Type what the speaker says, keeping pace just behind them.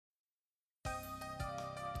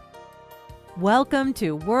Welcome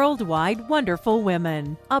to Worldwide Wonderful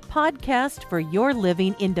Women, a podcast for your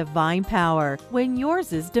living in divine power when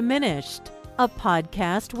yours is diminished. A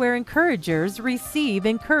podcast where encouragers receive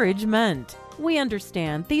encouragement. We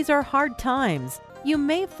understand these are hard times. You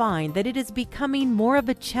may find that it is becoming more of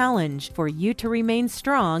a challenge for you to remain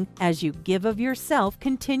strong as you give of yourself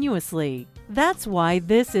continuously. That's why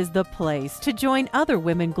this is the place to join other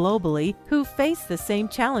women globally who face the same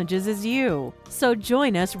challenges as you. So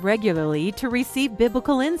join us regularly to receive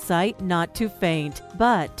biblical insight, not to faint,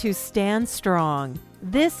 but to stand strong.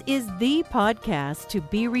 This is the podcast to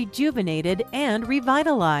be rejuvenated and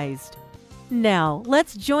revitalized. Now,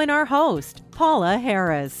 let's join our host, Paula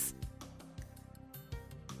Harris.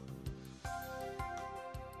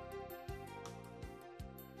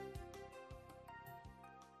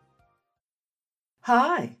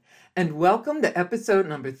 Hi, and welcome to episode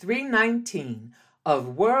number 319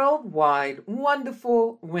 of Worldwide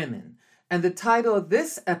Wonderful Women. And the title of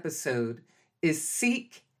this episode is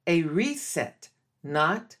Seek a Reset,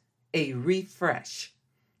 Not a Refresh.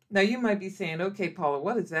 Now you might be saying, okay, Paula,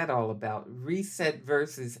 what is that all about? Reset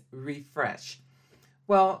versus refresh.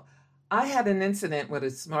 Well, I had an incident with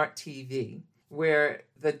a smart TV where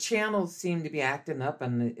the channels seemed to be acting up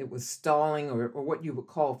and it was stalling or what you would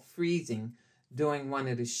call freezing during one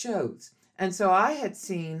of the shows. And so I had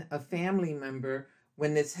seen a family member,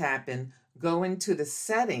 when this happened, go into the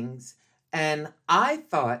settings, and I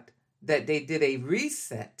thought that they did a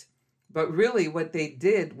reset, but really what they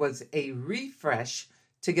did was a refresh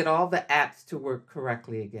to get all the apps to work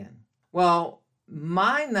correctly again. Well,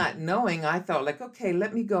 my not knowing, I thought okay,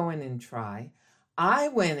 let me go in and try. I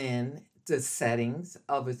went in the settings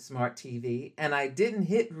of a smart TV and I didn't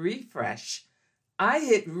hit refresh. I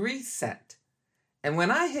hit reset. And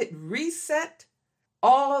when I hit reset,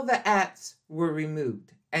 all of the apps were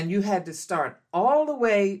removed. And you had to start all the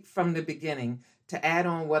way from the beginning to add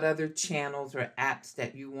on what other channels or apps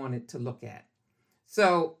that you wanted to look at.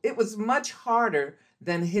 So it was much harder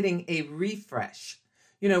than hitting a refresh.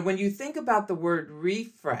 You know, when you think about the word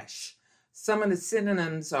refresh, some of the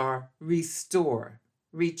synonyms are restore,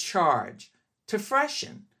 recharge, to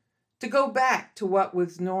freshen, to go back to what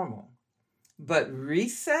was normal. But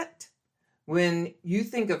reset? When you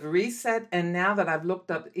think of reset, and now that I've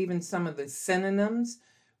looked up even some of the synonyms,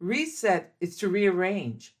 reset is to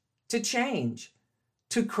rearrange, to change,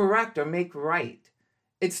 to correct or make right.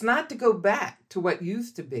 It's not to go back to what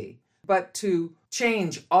used to be, but to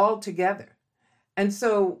change altogether. And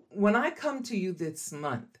so when I come to you this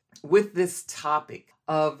month with this topic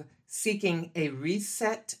of seeking a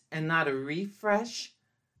reset and not a refresh,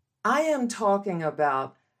 I am talking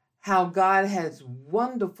about how God has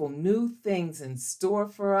wonderful new things in store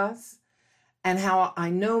for us, and how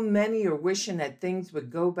I know many are wishing that things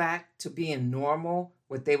would go back to being normal,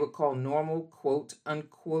 what they would call normal, quote,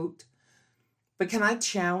 unquote. But can I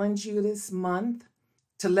challenge you this month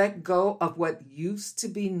to let go of what used to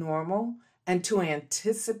be normal and to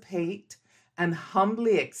anticipate and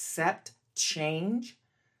humbly accept change?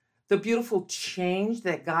 The beautiful change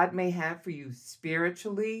that God may have for you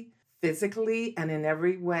spiritually, physically, and in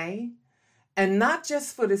every way. And not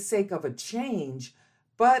just for the sake of a change,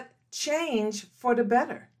 but change for the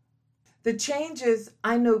better. The changes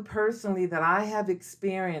I know personally that I have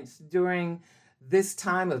experienced during this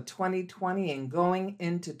time of 2020 and going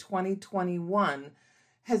into 2021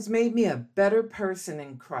 has made me a better person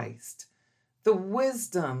in Christ. The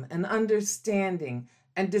wisdom and understanding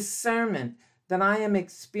and discernment that I am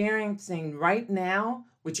experiencing right now,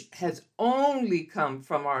 which has only come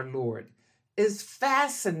from our Lord, is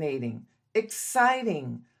fascinating,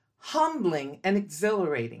 exciting, humbling, and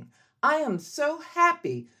exhilarating. I am so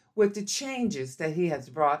happy with the changes that He has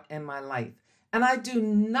brought in my life, and I do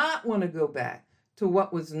not want to go back to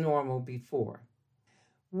what was normal before.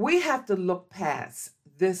 We have to look past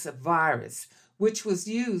this virus, which was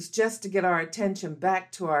used just to get our attention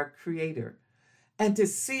back to our Creator, and to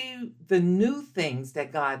see the new things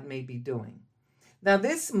that God may be doing. Now,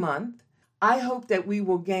 this month, I hope that we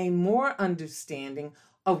will gain more understanding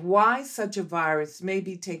of why such a virus may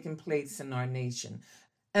be taking place in our nation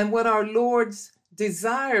and what our Lord's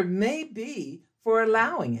desire may be for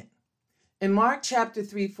allowing it. In Mark chapter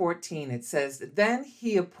 3:14, it says, "Then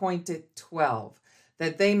He appointed 12,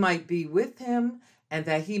 that they might be with Him and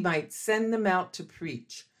that He might send them out to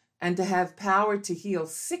preach and to have power to heal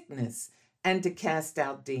sickness and to cast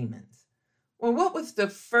out demons." Well, what was the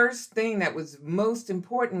first thing that was most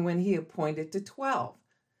important when He appointed the 12?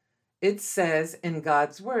 It says in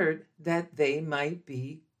God's word that they might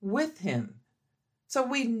be with Him. So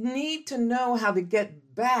we need to know how to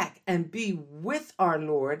get back and be with our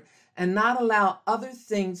Lord and not allow other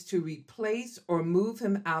things to replace or move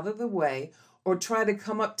him out of the way or try to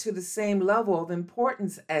come up to the same level of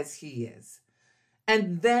importance as he is.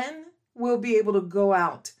 And then we'll be able to go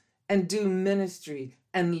out and do ministry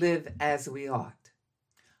and live as we ought.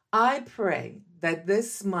 I pray that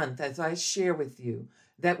this month, as I share with you,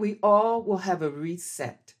 that we all will have a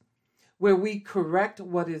reset where we correct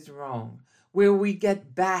what is wrong, where we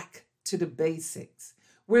get back to the basics,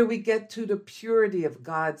 where we get to the purity of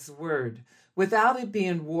God's word without it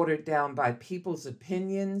being watered down by people's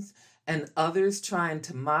opinions and others trying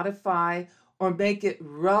to modify or make it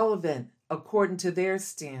relevant according to their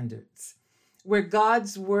standards, where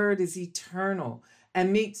God's word is eternal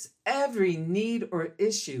and meets every need or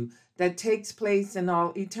issue that takes place in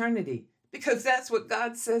all eternity, because that's what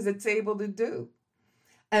God says it's able to do.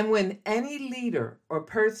 And when any leader or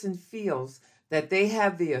person feels that they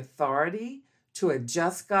have the authority to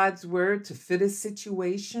adjust God's word to fit a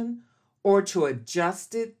situation or to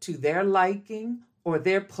adjust it to their liking or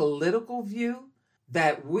their political view,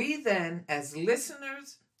 that we then as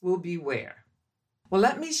listeners will beware. Well,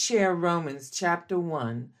 let me share Romans chapter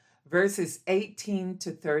 1, verses 18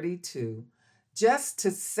 to 32, just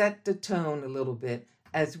to set the tone a little bit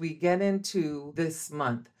as we get into this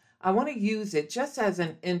month. I want to use it just as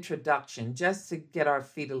an introduction, just to get our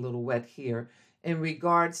feet a little wet here in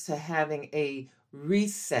regards to having a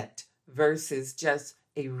reset versus just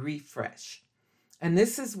a refresh. And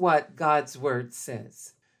this is what God's word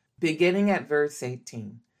says, beginning at verse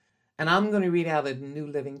 18. And I'm going to read out of the New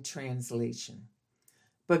Living Translation.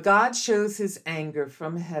 But God shows his anger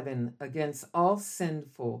from heaven against all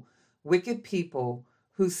sinful, wicked people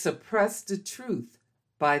who suppress the truth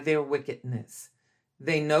by their wickedness.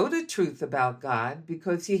 They know the truth about God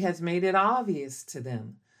because he has made it obvious to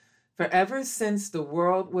them. For ever since the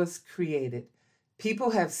world was created, people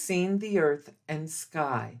have seen the earth and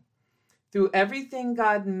sky. Through everything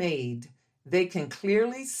God made, they can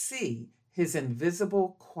clearly see his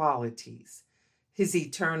invisible qualities, his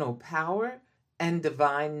eternal power and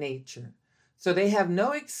divine nature. So they have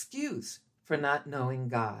no excuse for not knowing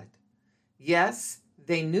God. Yes,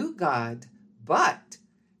 they knew God, but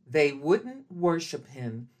they wouldn't worship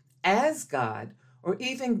him as God or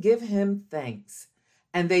even give him thanks.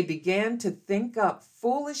 And they began to think up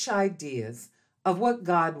foolish ideas of what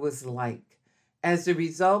God was like. As a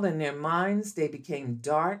result, in their minds, they became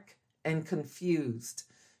dark and confused.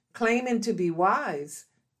 Claiming to be wise,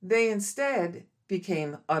 they instead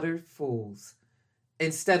became utter fools.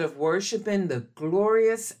 Instead of worshiping the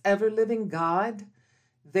glorious, ever-living God,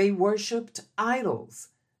 they worshiped idols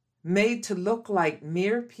made to look like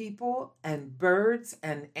mere people and birds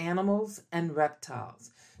and animals and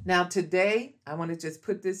reptiles. Now today, I want to just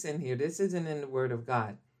put this in here. This isn't in the Word of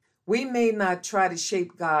God. We may not try to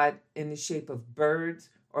shape God in the shape of birds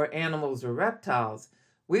or animals or reptiles.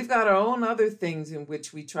 We've got our own other things in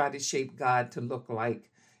which we try to shape God to look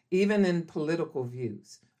like, even in political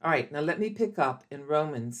views. All right, now let me pick up in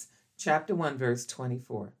Romans chapter 1, verse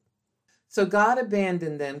 24. So God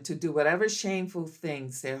abandoned them to do whatever shameful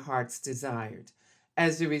things their hearts desired.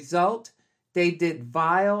 As a result, they did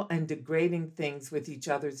vile and degrading things with each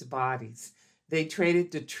other's bodies. They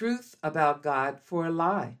traded the truth about God for a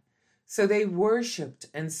lie. So they worshiped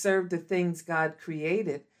and served the things God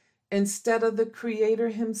created instead of the Creator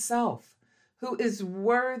himself, who is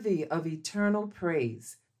worthy of eternal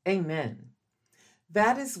praise. Amen.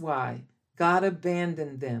 That is why God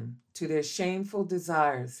abandoned them to their shameful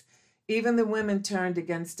desires. Even the women turned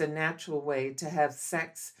against a natural way to have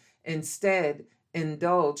sex, instead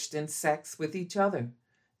indulged in sex with each other.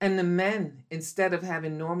 And the men, instead of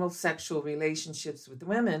having normal sexual relationships with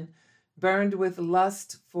women, burned with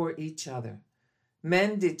lust for each other.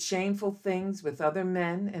 Men did shameful things with other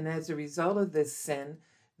men, and as a result of this sin,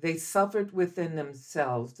 they suffered within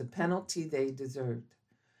themselves the penalty they deserved.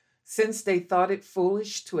 Since they thought it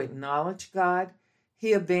foolish to acknowledge God,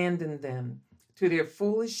 he abandoned them to their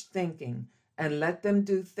foolish thinking and let them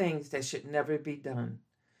do things that should never be done.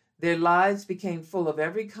 Their lives became full of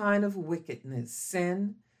every kind of wickedness,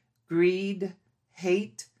 sin, greed,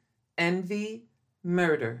 hate, envy,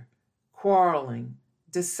 murder, quarreling,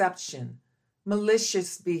 deception,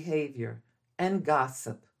 malicious behavior, and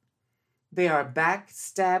gossip. They are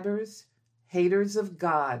backstabbers, haters of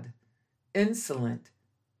God, insolent,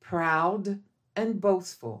 proud, and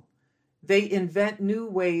boastful. They invent new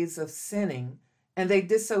ways of sinning, and they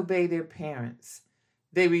disobey their parents.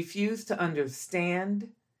 They refuse to understand,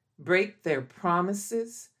 break their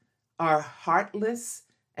promises, are heartless,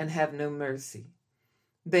 and have no mercy.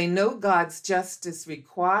 They know God's justice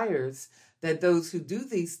requires that those who do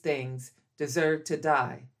these things deserve to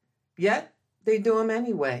die. Yet, they do them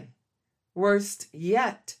anyway. Worst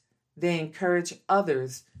yet, they encourage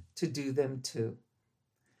others to do them too.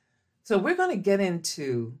 So we're going to get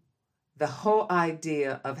into the whole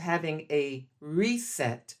idea of having a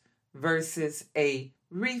reset versus a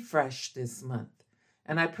refresh this month.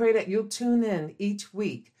 And I pray that you'll tune in each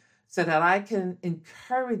week so that I can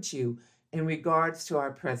encourage you in regards to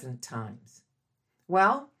our present times.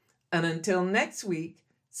 Well, and until next week,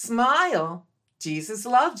 smile. Jesus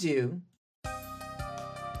loves you.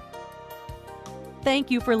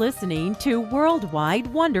 Thank you for listening to Worldwide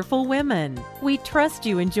Wonderful Women. We trust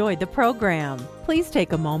you enjoyed the program. Please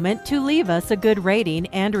take a moment to leave us a good rating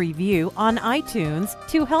and review on iTunes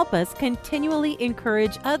to help us continually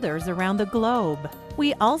encourage others around the globe.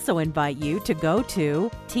 We also invite you to go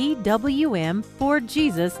to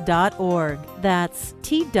twmforjesus.org. That's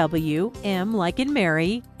TWM like in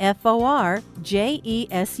Mary, FORJESUS.org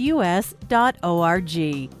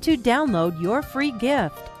to download your free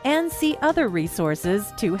gift and see other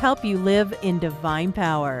resources to help you live in divine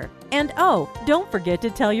power. And don't forget to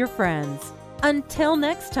tell your friends. Until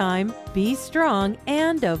next time, be strong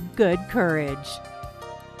and of good courage.